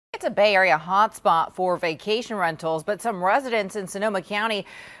It's a Bay Area hotspot for vacation rentals, but some residents in Sonoma County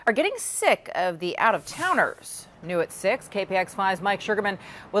are getting sick of the out-of-towners. New at 6, KPX5's Mike Sugerman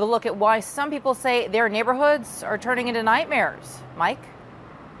with a look at why some people say their neighborhoods are turning into nightmares. Mike?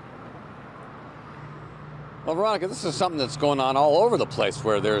 Well, Veronica, this is something that's going on all over the place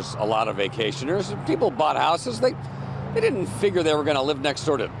where there's a lot of vacationers. People bought houses. They didn't figure they were going to live next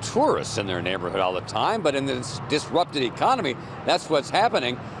door to tourists in their neighborhood all the time, but in this disrupted economy, that's what's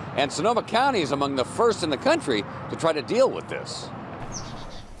happening. And Sonoma County is among the first in the country to try to deal with this.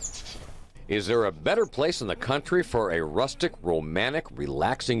 Is there a better place in the country for a rustic, romantic,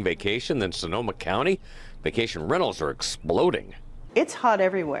 relaxing vacation than Sonoma County? Vacation rentals are exploding. It's hot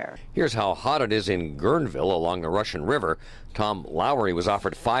everywhere. Here's how hot it is in Guerneville along the Russian River. Tom Lowry was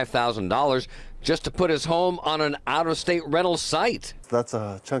offered $5,000 just to put his home on an out-of-state rental site. That's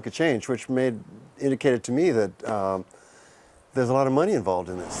a chunk of change, which indicated to me that there's a lot of money involved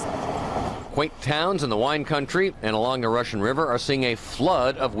in this. Quaint towns in the wine country and along the Russian River are seeing a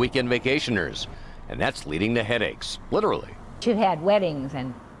flood of weekend vacationers, and that's leading to headaches, literally. You've had weddings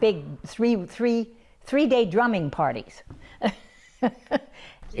and big three-day drumming parties.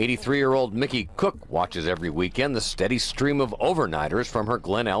 83-year-old Mickey Cook watches every weekend the steady stream of overnighters from her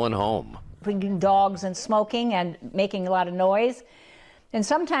Glen Ellen home. Bringing dogs and smoking and making a lot of noise. And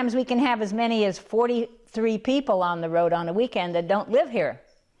sometimes we can have as many as 43 people on the road on a weekend that don't live here.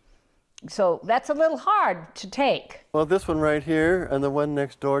 So that's a little hard to take. Well, this one right here and the one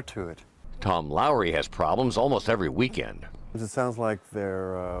next door to it. Tom Lowry has problems almost every weekend. It sounds like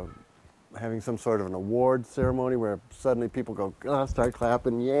they're having some sort of an award ceremony where suddenly people go, start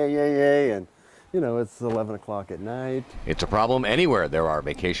clapping, yay, yay, yay, and you know, it's 11 o'clock at night. It's a problem anywhere there are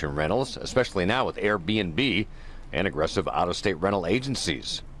vacation rentals, especially now with Airbnb and aggressive out-of-state rental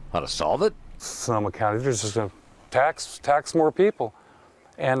agencies. How to solve it? Sonoma County, they're just going to tax more people.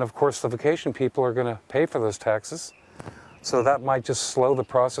 And of course, the vacation people are going to pay for those taxes. So that might just slow the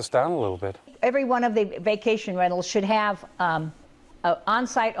process down a little bit. Every one of the vacation rentals should have an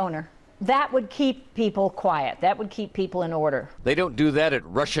on-site owner. That would keep people quiet. That would keep people in order. They don't do that at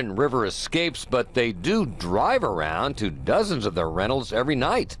Russian River Escapes, but they do drive around to dozens of their rentals every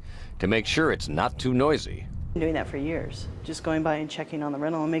night to make sure it's not too noisy. I've been doing that for years, just going by and checking on the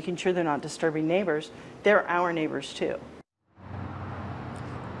rental and making sure they're not disturbing neighbors. They're our neighbors too.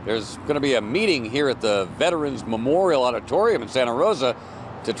 There's going to be a meeting here at the Veterans Memorial Auditorium in Santa Rosa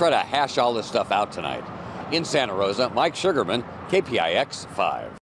to try to hash all this stuff out tonight. In Santa Rosa, Mike Sugerman, KPIX 5.